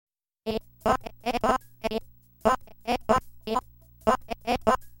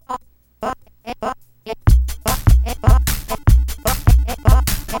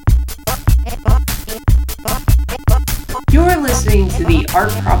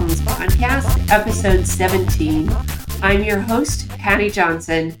Art Problems Podcast, episode 17. I'm your host, Patty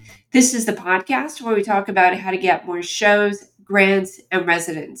Johnson. This is the podcast where we talk about how to get more shows, grants, and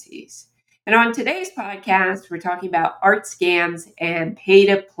residencies. And on today's podcast, we're talking about art scams and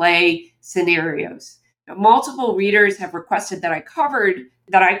pay-to-play scenarios. Now, multiple readers have requested that I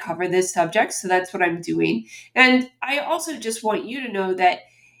cover this subject, so that's what I'm doing. And I also just want you to know that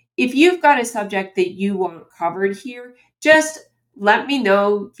if you've got a subject that you want covered here, just let me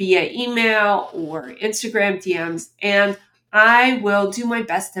know via email or Instagram DMs, and I will do my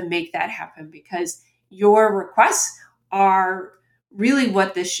best to make that happen because your requests are really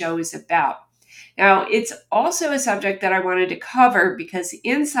what this show is about. Now, it's also a subject that I wanted to cover because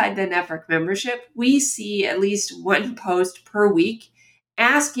inside the network membership, we see at least one post per week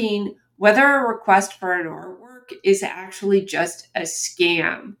asking whether a request for an artwork is actually just a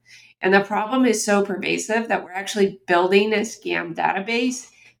scam. And the problem is so pervasive that we're actually building a scam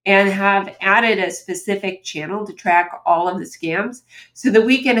database and have added a specific channel to track all of the scams so that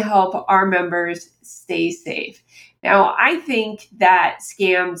we can help our members stay safe. Now, I think that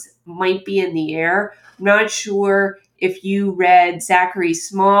scams might be in the air. I'm not sure if you read Zachary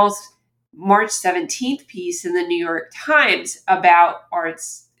Small's March 17th piece in the New York Times about art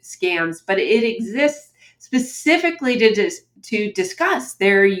scams, but it exists specifically to discuss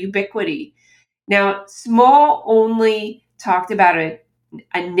their ubiquity. Now, Small only talked about a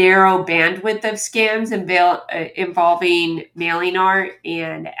narrow bandwidth of scams involving mailing art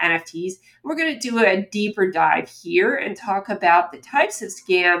and NFTs. We're going to do a deeper dive here and talk about the types of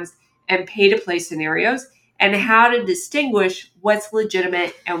scams and pay-to-play scenarios and how to distinguish what's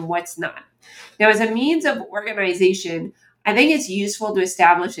legitimate and what's not. Now, as a means of organization, I think it's useful to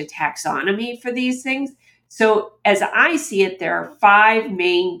establish a taxonomy for these things. So as I see it, there are 5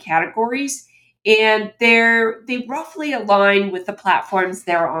 main categories, and they roughly align with the platforms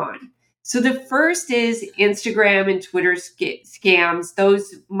they're on. So the first is Instagram and Twitter scams.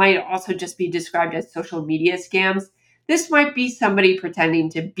 Those might also just be described as social media scams. This might be somebody pretending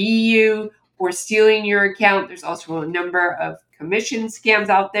to be you or stealing your account. There's also a number of commission scams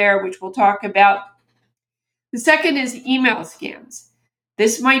out there, which we'll talk about. The second is email scams.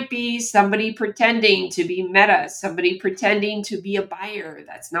 This might be somebody pretending to be Meta, somebody pretending to be a buyer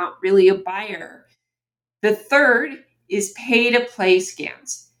that's not really a buyer. The third is pay-to-play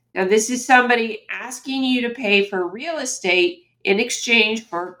scams. Now, this is somebody asking you to pay for real estate in exchange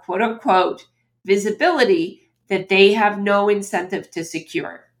for quote-unquote visibility that they have no incentive to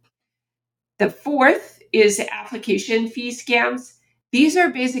secure. The fourth is application fee scams. These are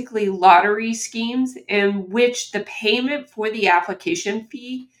basically lottery schemes in which the payment for the application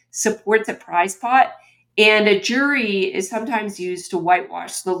fee supports a prize pot, and a jury is sometimes used to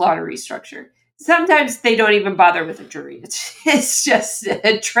whitewash the lottery structure. Sometimes they don't even bother with a jury. It's just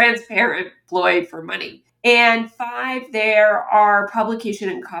a transparent ploy for money. And 5, there are publication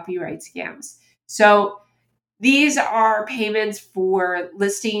and copyright scams. So these are payments for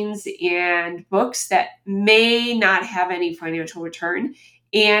listings and books that may not have any financial return,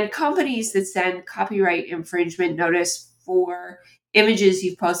 and companies that send copyright infringement notice for images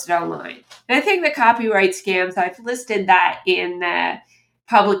you've posted online. And I think the copyright scams, I've listed that in the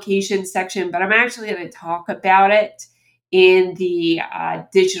publication section, but I'm actually going to talk about it in the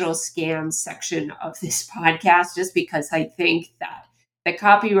digital scams section of this podcast, just because I think that the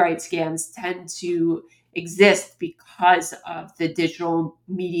copyright scams tend to exist because of the digital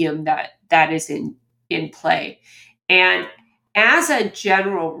medium that is in play. And as a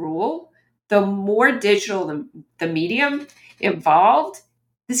general rule, the more digital the medium involved,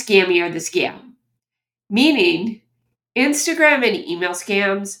 the scammier the scam. Meaning, Instagram and email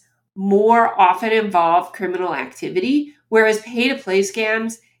scams more often involve criminal activity, whereas pay-to-play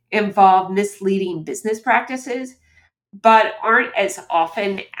scams involve misleading business practices, but aren't as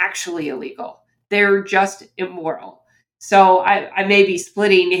often actually illegal. They're just immoral. So I may be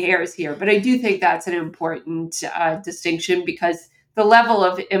splitting hairs here, but I do think that's an important distinction because the level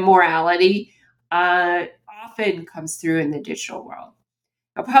of immorality often comes through in the digital world.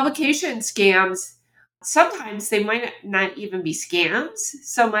 Now, publication scams, sometimes they might not even be scams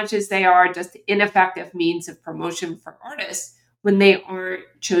so much as they are just ineffective means of promotion for artists when they aren't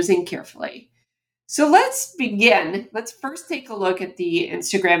chosen carefully. So let's begin. Let's first take a look at the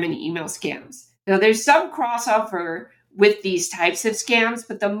Instagram and email scams. Now, there's some crossover with these types of scams,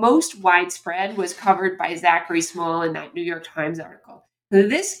 but the most widespread was covered by Zachary Small in that New York Times article. Now,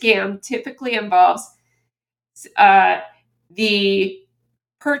 this scam typically involves the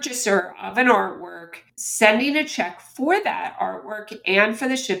purchaser of an artwork sending a check for that artwork and for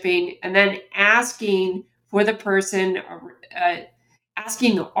the shipping, and then asking for the person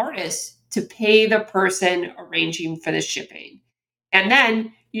asking the artist to pay the person arranging for the shipping. And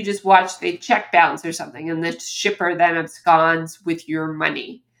then you just watch the check bounce or something, and the shipper then absconds with your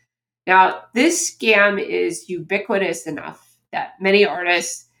money. Now, this scam is ubiquitous enough that many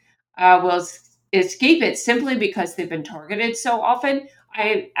artists will escape it simply because they've been targeted so often.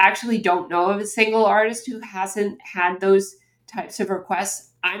 I actually don't know of a single artist who hasn't had those types of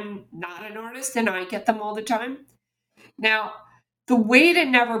requests. I'm not an artist and I get them all the time. Now, the way to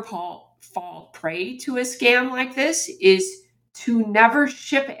never fall prey to a scam like this is to never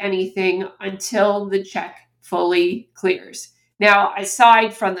ship anything until the check fully clears. Now,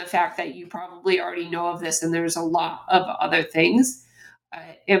 aside from the fact that you probably already know of this and there's a lot of other things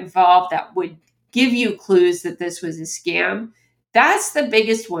involved that would give you clues that this was a scam, that's the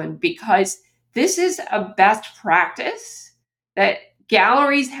biggest one because this is a best practice that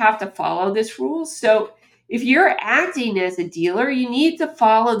galleries have to follow this rule. So if you're acting as a dealer, you need to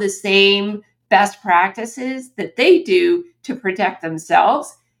follow the same best practices that they do to protect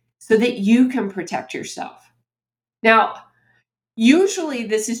themselves so that you can protect yourself. Now, usually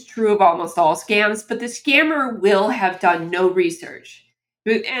this is true of almost all scams, but the scammer will have done no research.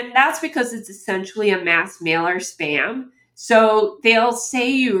 And that's because it's essentially a mass mailer spam. So they'll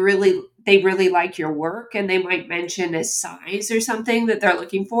say they really like your work and they might mention a size or something that they're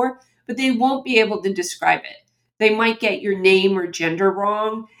looking for, but they won't be able to describe it. They might get your name or gender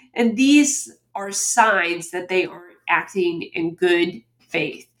wrong. And these are signs that they aren't acting in good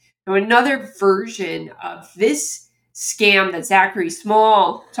faith. Now, another version of this scam that Zachary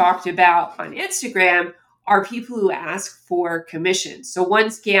Small talked about on Instagram are people who ask for commissions. So one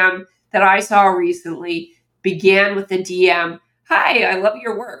scam that I saw recently began with the DM, "Hi, I love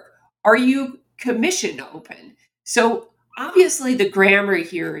your work. Are you commission open?" So obviously the grammar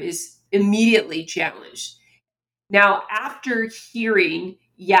here is immediately challenged. Now, after hearing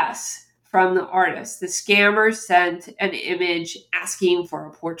yes from the artist, the scammer sent an image asking for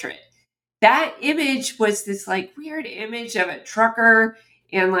a portrait. That image was this like weird image of a trucker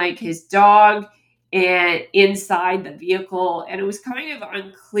and like his dog and inside the vehicle. And it was kind of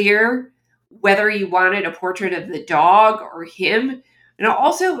unclear whether he wanted a portrait of the dog or him. And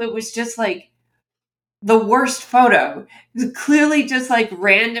also it was just like the worst photo. It was clearly just like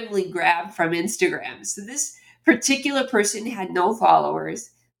randomly grabbed from Instagram. So this particular person had no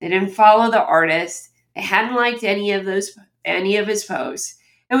followers. They didn't follow the artist. They hadn't liked any of his posts.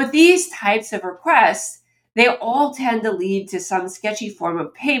 And with these types of requests, they all tend to lead to some sketchy form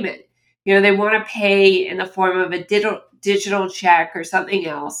of payment. They want to pay in the form of a digital check or something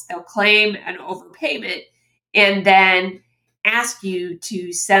else. They'll claim an overpayment and then ask you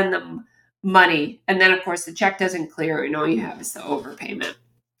to send them money. And then, of course, the check doesn't clear and all you have is the overpayment,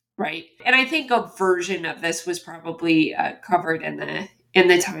 right? And I think a version of this was probably covered in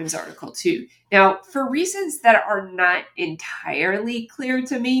the Times article too. Now, for reasons that are not entirely clear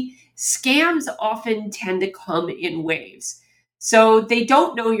to me, scams often tend to come in waves. So they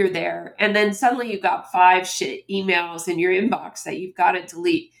don't know you're there. And then suddenly you've got 5 shit emails in your inbox that you've got to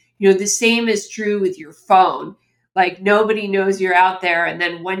delete. The same is true with your phone. Like nobody knows you're out there. And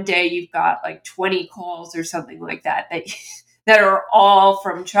then one day you've got like 20 calls or something like that that are all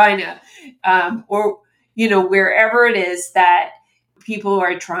from China or, wherever it is that people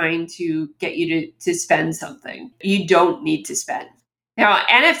are trying to get you to spend something you don't need to spend. Now,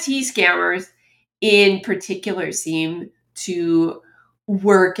 NFT scammers in particular seem to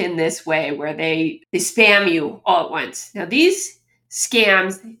work in this way where they spam you all at once. Now, these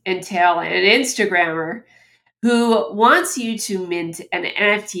scams entail an Instagrammer who wants you to mint an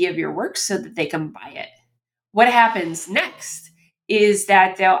NFT of your work so that they can buy it. What happens next is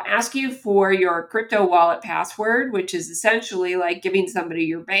that they'll ask you for your crypto wallet password, which is essentially like giving somebody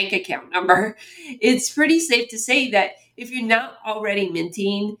your bank account number. It's pretty safe to say that if you're not already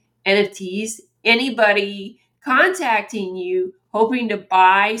minting NFTs, anybody contacting you hoping to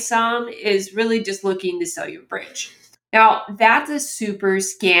buy some is really just looking to sell you a bridge. Now, that's a super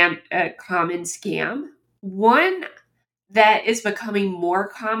common scam. One that is becoming more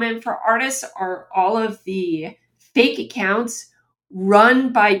common for artists are all of the fake accounts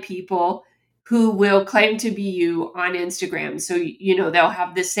run by people who will claim to be you on Instagram. So, they'll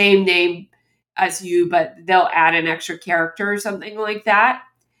have the same name as you, but they'll add an extra character or something like that.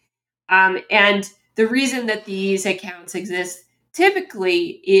 And the reason that these accounts exist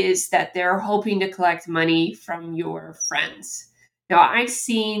typically is that they're hoping to collect money from your friends. Now, I've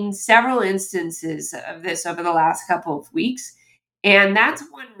seen several instances of this over the last couple of weeks, and that's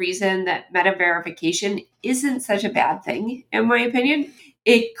one reason that meta verification isn't such a bad thing, in my opinion.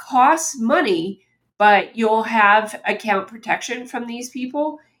 It costs money, but you'll have account protection from these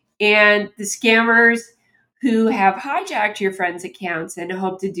people. And the scammers who have hijacked your friends' accounts and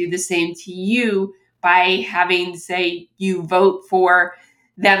hope to do the same to you by having, say, you vote for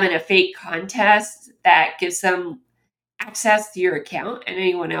them in a fake contest that gives them access to your account and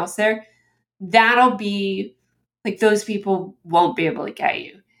anyone else there, that'll be like those people won't be able to get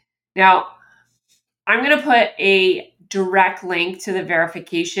you. Now, I'm going to put a direct link to the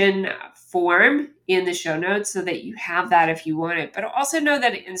verification form in the show notes so that you have that if you want it. But also know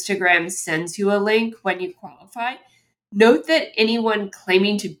that Instagram sends you a link when you qualify. Note that anyone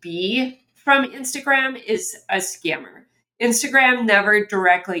claiming to be from Instagram is a scammer. Instagram never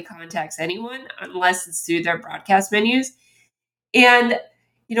directly contacts anyone unless it's through their broadcast menus. And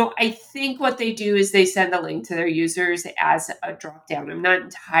I think what they do is they send a link to their users as a drop down. I'm not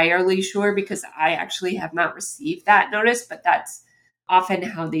entirely sure because I actually have not received that notice, but that's often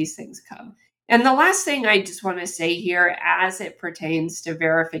how these things come. And the last thing I just want to say here as it pertains to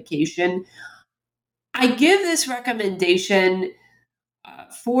verification, I give this recommendation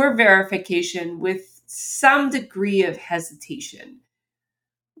for verification with some degree of hesitation,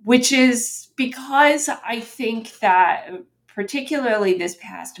 which is because I think that particularly this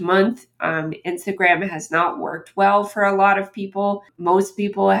past month, Instagram has not worked well for a lot of people. Most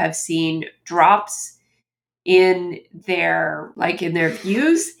people have seen drops in their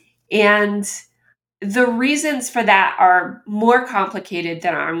views. And the reasons for that are more complicated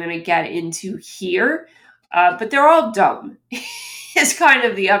than I'm going to get into here. But they're all dumb is kind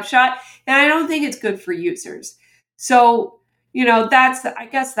of the upshot. And I don't think it's good for users. So, I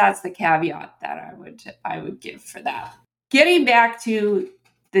guess that's the caveat that I would give for that. Getting back to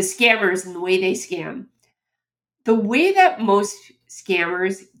the scammers and the way they scam, the way that most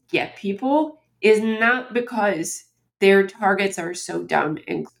scammers get people is not because their targets are so dumb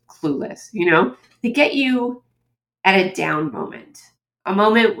and clueless. They get you at a down moment, a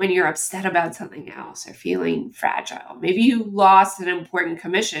moment when you're upset about something else or feeling fragile. Maybe you lost an important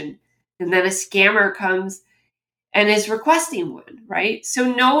commission and then a scammer comes and is requesting one, right?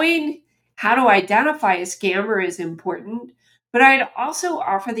 So knowing how to identify a scammer is important, but I'd also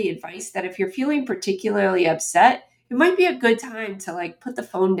offer the advice that if you're feeling particularly upset, it might be a good time to put the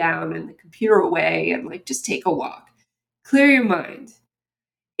phone down and the computer away and just take a walk. Clear your mind.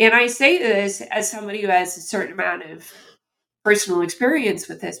 And I say this as somebody who has a certain amount of personal experience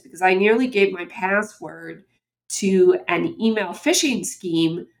with this because I nearly gave my password to an email phishing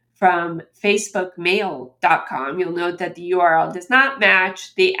scheme from facebookmail.com. You'll note that the URL does not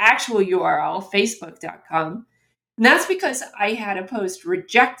match the actual URL, facebook.com. And that's because I had a post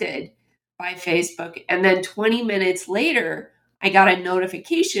rejected by Facebook. And then 20 minutes later, I got a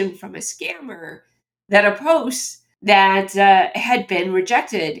notification from a scammer that a post that had been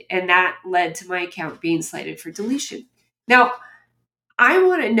rejected. And that led to my account being slated for deletion. Now, I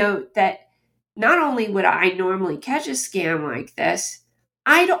want to note that not only would I normally catch a scam like this,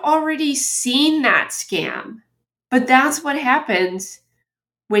 I'd already seen that scam. But that's what happens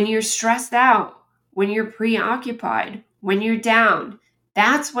when you're stressed out, when you're preoccupied, when you're down.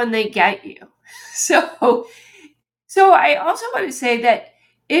 That's when they get you. So I also want to say that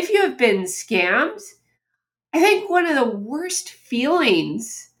if you have been scammed, I think one of the worst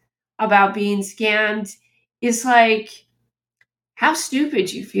feelings about being scammed is how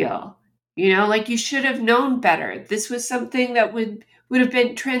stupid you feel. You should have known better. This was something that would have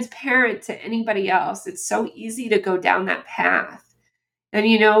been transparent to anybody else. It's so easy to go down that path. And,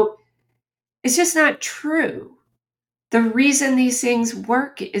 it's just not true. The reason these things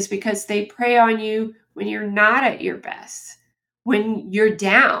work is because they prey on you when you're not at your best, when you're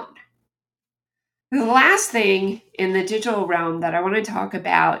down. The last thing in the digital realm that I want to talk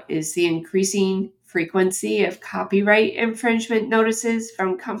about is the increasing frequency of copyright infringement notices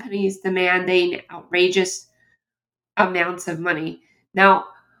from companies demanding outrageous amounts of money. Now,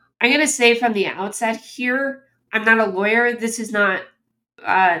 I'm going to say from the outset here, I'm not a lawyer. This is not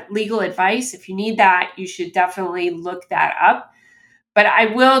legal advice. If you need that, you should definitely look that up. But I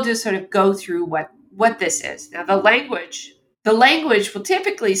will just sort of go through what this is. Now, the language will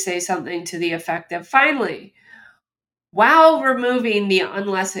typically say something to the effect of, finally, while removing the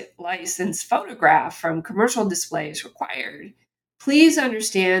unlicensed photograph from commercial displays required, please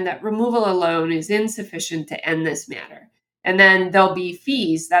understand that removal alone is insufficient to end this matter. And then there'll be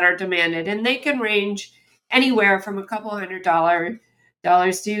fees that are demanded, and they can range anywhere from a couple $100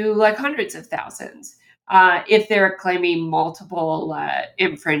 to hundreds of thousands if they're claiming multiple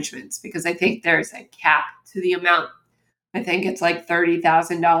infringements, because I think there's a cap to the amount. I think it's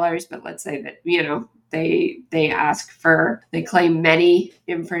 $30,000, but let's say that, They claim many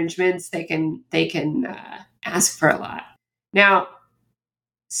infringements. They can ask for a lot. Now,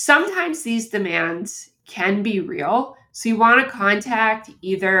 sometimes these demands can be real. So you want to contact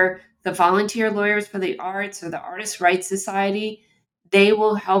either the Volunteer Lawyers for the Arts or the Artists' Rights Society. They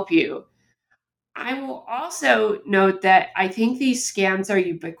will help you. I will also note that I think these scams are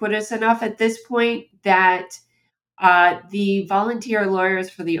ubiquitous enough at this point that the Volunteer Lawyers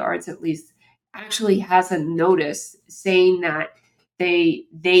for the Arts, at least, actually has a notice saying that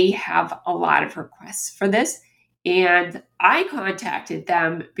they have a lot of requests for this. And I contacted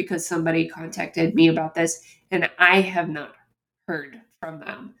them because somebody contacted me about this, and I have not heard from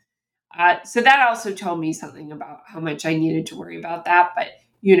them. So that also told me something about how much I needed to worry about that. But,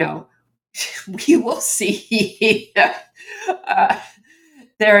 we will see.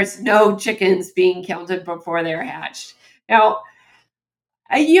 There's no chickens being counted before they're hatched. Now,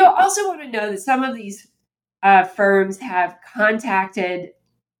 you also want to know that some of these firms have contacted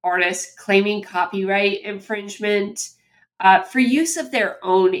artists claiming copyright infringement for use of their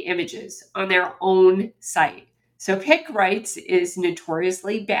own images on their own site. So PicRights is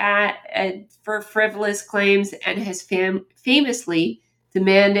notoriously bad for frivolous claims and has famously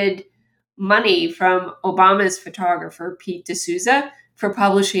demanded money from Obama's photographer, Pete D'Souza, for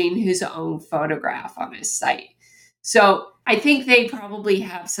publishing his own photograph on his site. So I think they probably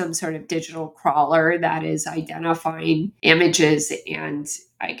have some sort of digital crawler that is identifying images and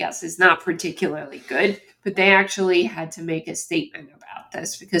I guess is not particularly good, but they actually had to make a statement about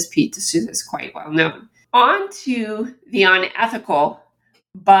this because Pete D'Souza is quite well known. On to the unethical,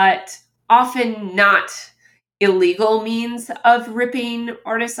 but often not illegal means of ripping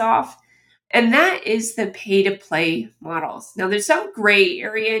artists off. And that is the pay-to-play models. Now, there's some gray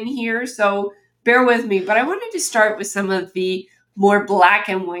area in here, so bear with me, but I wanted to start with some of the more black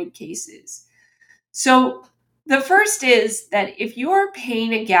and white cases. So the first is that if you're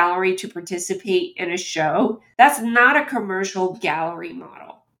paying a gallery to participate in a show, that's not a commercial gallery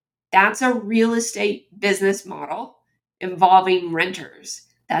model. That's a real estate business model involving renters.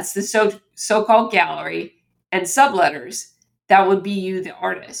 That's the so-called gallery, and subletters. That would be you, the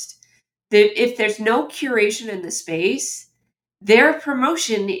artist. If there's no curation in the space, their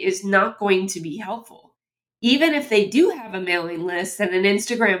promotion is not going to be helpful. Even if they do have a mailing list and an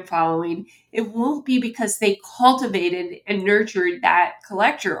Instagram following, it won't be because they cultivated and nurtured that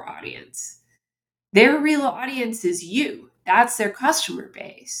collector audience. Their real audience is you. That's their customer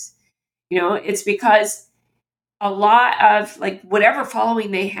base. It's because a lot of whatever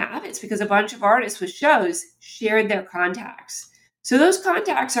following they have, it's because a bunch of artists with shows shared their contacts. So those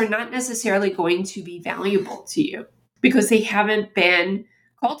contacts are not necessarily going to be valuable to you because they haven't been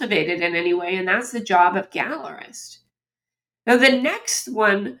cultivated in any way, and that's the job of gallerist. Now, the next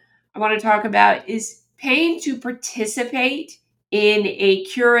one I want to talk about is paying to participate in a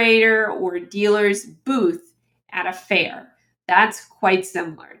curator or dealer's booth at a fair. That's quite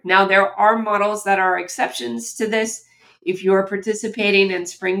similar. Now, there are models that are exceptions to this. If you're participating in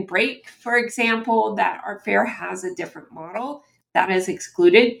Spring Break, for example, that art fair has a different model. That is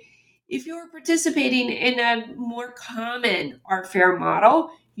excluded. If you're participating in a more common art fair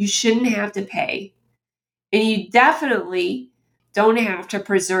model, you shouldn't have to pay. And you definitely don't have to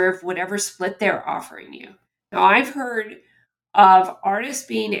preserve whatever split they're offering you. Now, I've heard of artists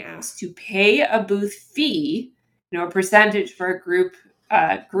being asked to pay a booth fee, a percentage for a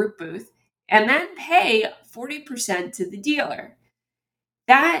group booth, and then pay 40% to the dealer.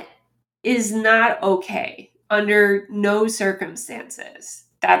 That is not okay. Under no circumstances.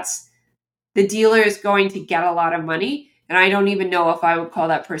 The dealer is going to get a lot of money. And I don't even know if I would call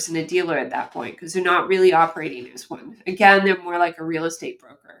that person a dealer at that point because they're not really operating as one. Again, they're more like a real estate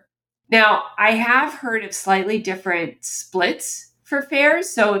broker. Now, I have heard of slightly different splits for fairs.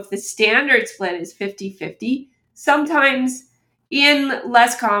 So if the standard split is 50-50, sometimes in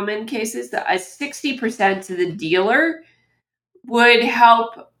less common cases, a 60% to the dealer would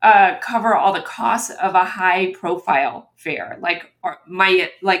help cover all the costs of a high-profile fair, like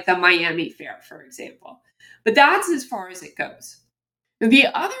the Miami Fair, for example. But that's as far as it goes. The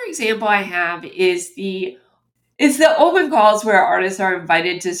other example I have is the open calls where artists are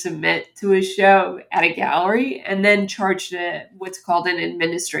invited to submit to a show at a gallery and then charged what's called an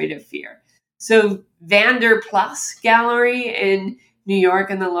administrative fee. So Vanderplus Gallery in New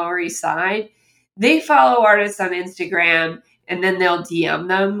York and the Lower East Side, they follow artists on Instagram and then they'll DM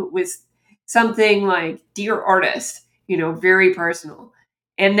them with something like, "Dear artist," very personal.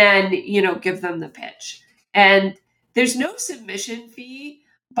 And then, give them the pitch. And there's no submission fee,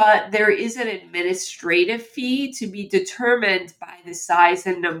 but there is an administrative fee to be determined by the size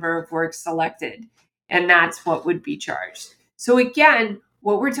and number of works selected. and that's what would be charged. So again,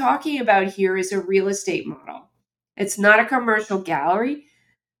 what we're talking about here is a real estate model. It's not a commercial gallery.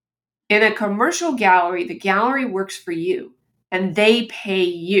 In a commercial gallery, the gallery works for you and they pay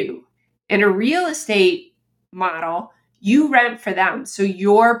you. In a real estate model, you rent for them, so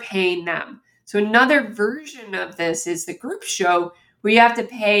you're paying them. So another version of this is the group show where you have to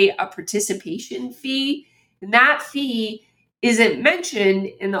pay a participation fee, and that fee isn't mentioned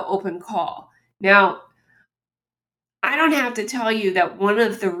in the open call. Now, I don't have to tell you that one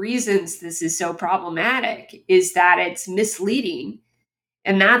of the reasons this is so problematic is that it's misleading.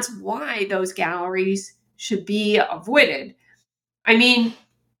 And that's why those galleries should be avoided. I mean,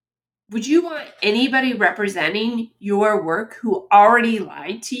 would you want anybody representing your work who already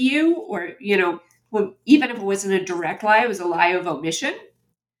lied to you? Or, even if it wasn't a direct lie, it was a lie of omission?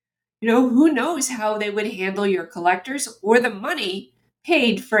 Who knows how they would handle your collectors or the money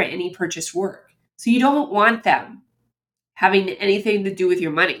paid for any purchased work. So you don't want them having anything to do with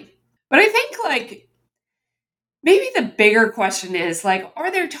your money. But I think maybe the bigger question is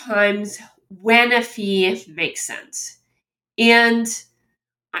are there times when a fee makes sense? And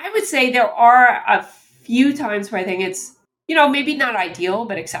I would say there are a few times where I think it's, maybe not ideal,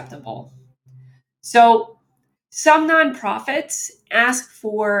 but acceptable. So some nonprofits ask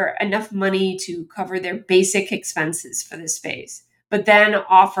for enough money to cover their basic expenses for the space, but then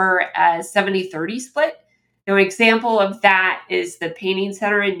offer a 70-30 split. Now, an example of that is the Painting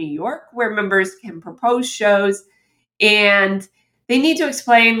Center in New York, where members can propose shows and they need to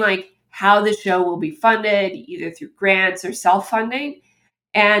explain how the show will be funded, either through grants or self-funding.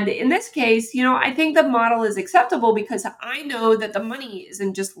 And in this case, I think the model is acceptable because I know that the money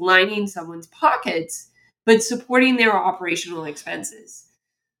isn't just lining someone's pockets, but supporting their operational expenses.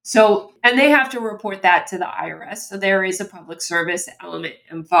 So, and they have to report that to the IRS. So there is a public service element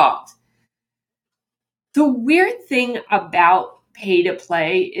involved. The weird thing about pay to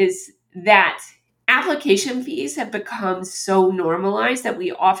play is that application fees have become so normalized that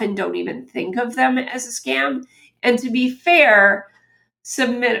we often don't even think of them as a scam. And to be fair,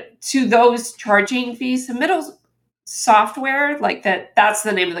 submit to those charging fees, Submittal software, that's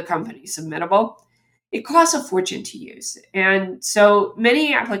the name of the company, Submittable, it costs a fortune to use. And so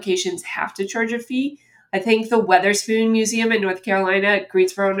many applications have to charge a fee. I think the Weatherspoon Museum in North Carolina,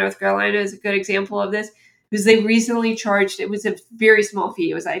 Greensboro, North Carolina, is a good example of this, because they recently charged, it was a very small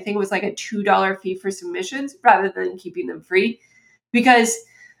fee. I think it was a $2 fee for submissions rather than keeping them free. Because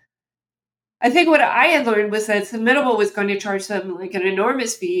I think what I had learned was that Submittable was going to charge them an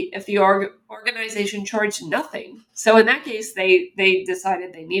enormous fee if the organization charged nothing. So in that case, they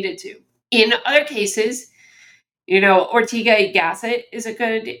decided they needed to. In other cases, Ortega y Gasset is a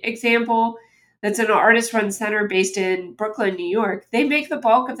good example. That's an artist-run center based in Brooklyn, New York. They make the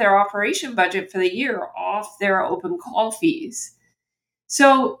bulk of their operation budget for the year off their open call fees.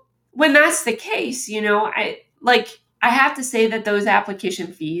 So when that's the case, I have to say that those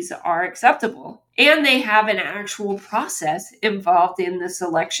application fees are acceptable, and they have an actual process involved in the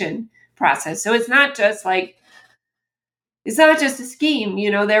selection process. So it's not just a scheme,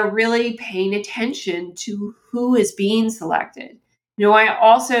 they're really paying attention to who is being selected. I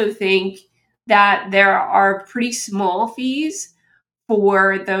also think that there are pretty small fees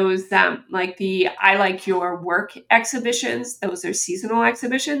for those the I Like Your Work exhibitions. Those are seasonal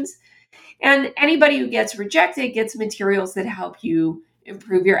exhibitions. And anybody who gets rejected gets materials that help you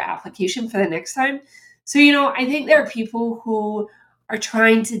improve your application for the next time. So, I think there are people who are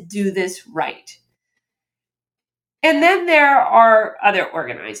trying to do this right. And then there are other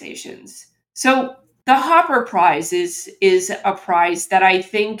organizations. So the Hopper Prize is a prize that I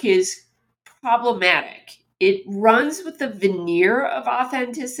think is problematic. It runs with the veneer of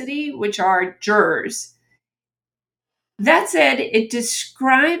authenticity, which are jurors. That said, it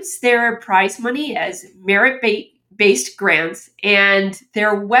describes their prize money as merit-based grants and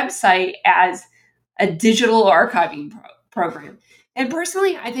their website as a digital archiving program. And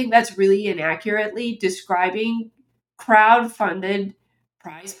personally, I think that's really inaccurately describing crowd-funded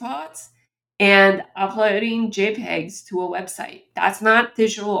prize pots and uploading JPEGs to a website. That's not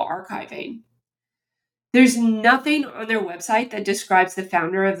digital archiving. There's nothing on their website that describes the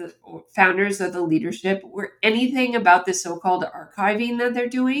founders of the leadership or anything about the so-called archiving that they're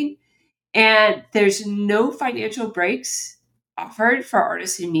doing. And there's no financial breaks offered for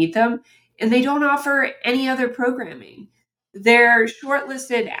artists who need them. And they don't offer any other programming. They're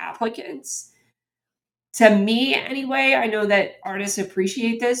shortlisted applicants. To me, anyway, I know that artists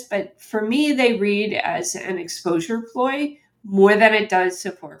appreciate this, but for me, they read as an exposure ploy more than it does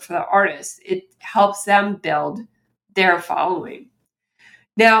support for the artist. It helps them build their following.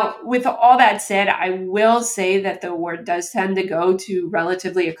 Now, with all that said, I will say that the award does tend to go to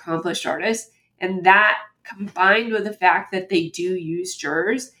relatively accomplished artists, and that combined with the fact that they do use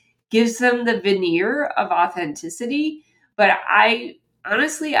jurors gives them the veneer of authenticity. But I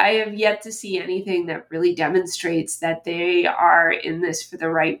have yet to see anything that really demonstrates that they are in this for the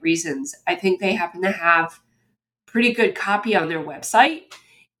right reasons. I think they happen to have pretty good copy on their website,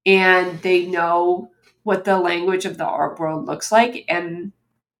 and they know what the language of the art world looks like.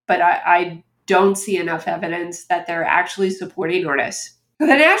 But I don't see enough evidence that they're actually supporting artists. The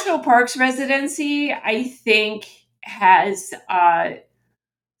National Parks Residency, I think, has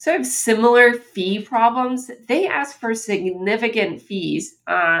sort of similar fee problems. They ask for significant fees,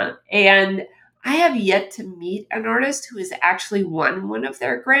 and I have yet to meet an artist who has actually won one of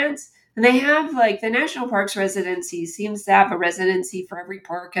their grants. And they have, like, the National Parks Residency seems to have a residency for every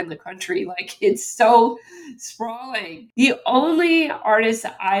park in the country. Like, it's so sprawling. The only artists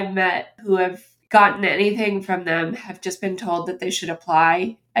I've met who have gotten anything from them have just been told that they should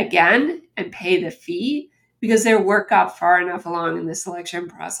apply again and pay the fee because their work got far enough along in the selection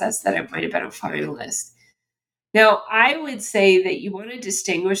process that it might have been a finalist. Now, I would say that you want to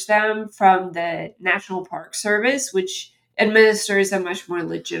distinguish them from the National Park Service, which administers a much more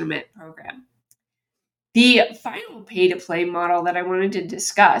legitimate program. The final pay-to-play model that I wanted to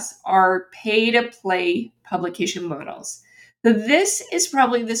discuss are pay-to-play publication models. So this is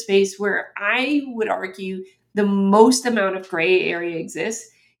probably the space where I would argue the most amount of gray area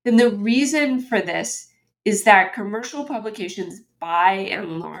exists. And the reason for this is that commercial publications, by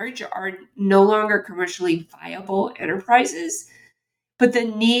and large, are no longer commercially viable enterprises, but the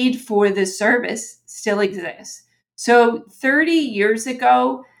need for the service still exists. So 30 years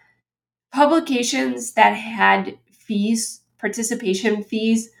ago, publications that had fees, participation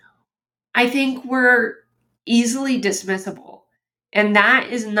fees, I think were easily dismissible. And that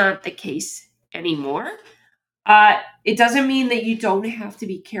is not the case anymore. It doesn't mean that you don't have to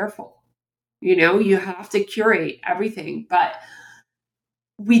be careful. You have to curate everything, but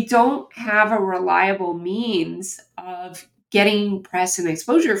we don't have a reliable means of getting press and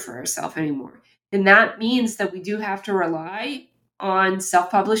exposure for ourselves anymore. And that means that we do have to rely on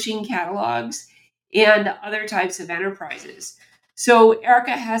self-publishing catalogs and other types of enterprises. So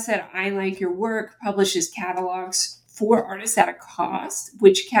Erica Hess at I Like Your Work publishes catalogs for artists at a cost,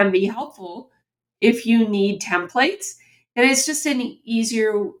 which can be helpful if you need templates. And it's just an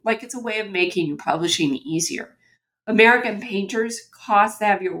easier, it's a way of making your publishing easier. American Painters cost to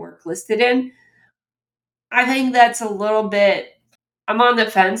have your work listed in. I think that's a little bit, I'm on the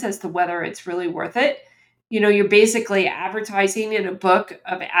fence as to whether it's really worth it. You're basically advertising in a book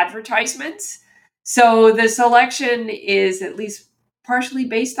of advertisements. So the selection is at least partially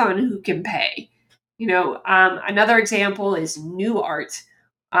based on who can pay. Another example is New Art.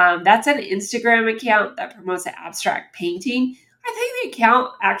 That's an Instagram account that promotes abstract painting. I think the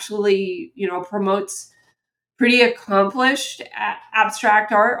account actually, promotes pretty accomplished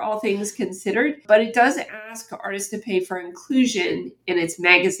abstract art, all things considered, but it does ask artists to pay for inclusion in its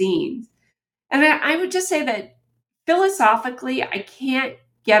magazines. And I would just say that philosophically, I can't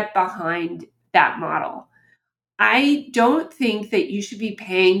get behind that model. I don't think that you should be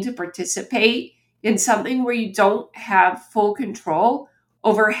paying to participate in something where you don't have full control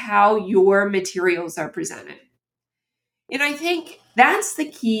over how your materials are presented. And I think that's the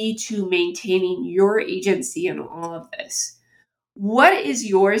key to maintaining your agency in all of this. What is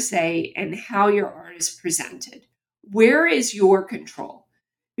your say in how your art is presented? Where is your control?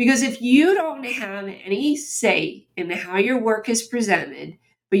 Because if you don't have any say in how your work is presented,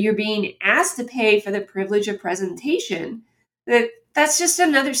 but you're being asked to pay for the privilege of presentation, that's just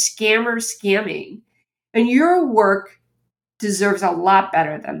another scammer scamming. And your work deserves a lot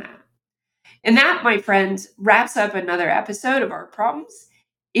better than that. And that, my friends, wraps up another episode of Art Problems.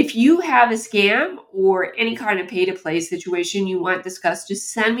 If you have a scam or any kind of pay-to-play situation you want discussed,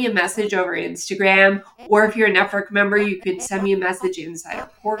 just send me a message over Instagram. Or if you're a network member, you could send me a message inside our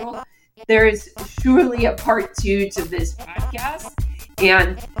portal. There is surely a part 2 to this podcast,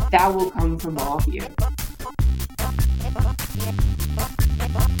 and that will come from all of you.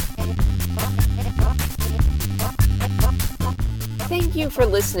 Thank you for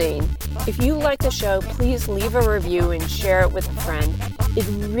listening. If you like the show, please leave a review and share it with a friend. It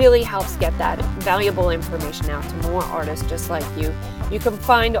really helps get that valuable information out to more artists just like you. You can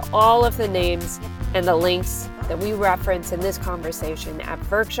find all of the names and the links that we reference in this conversation at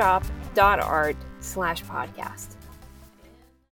workshop.art/podcast.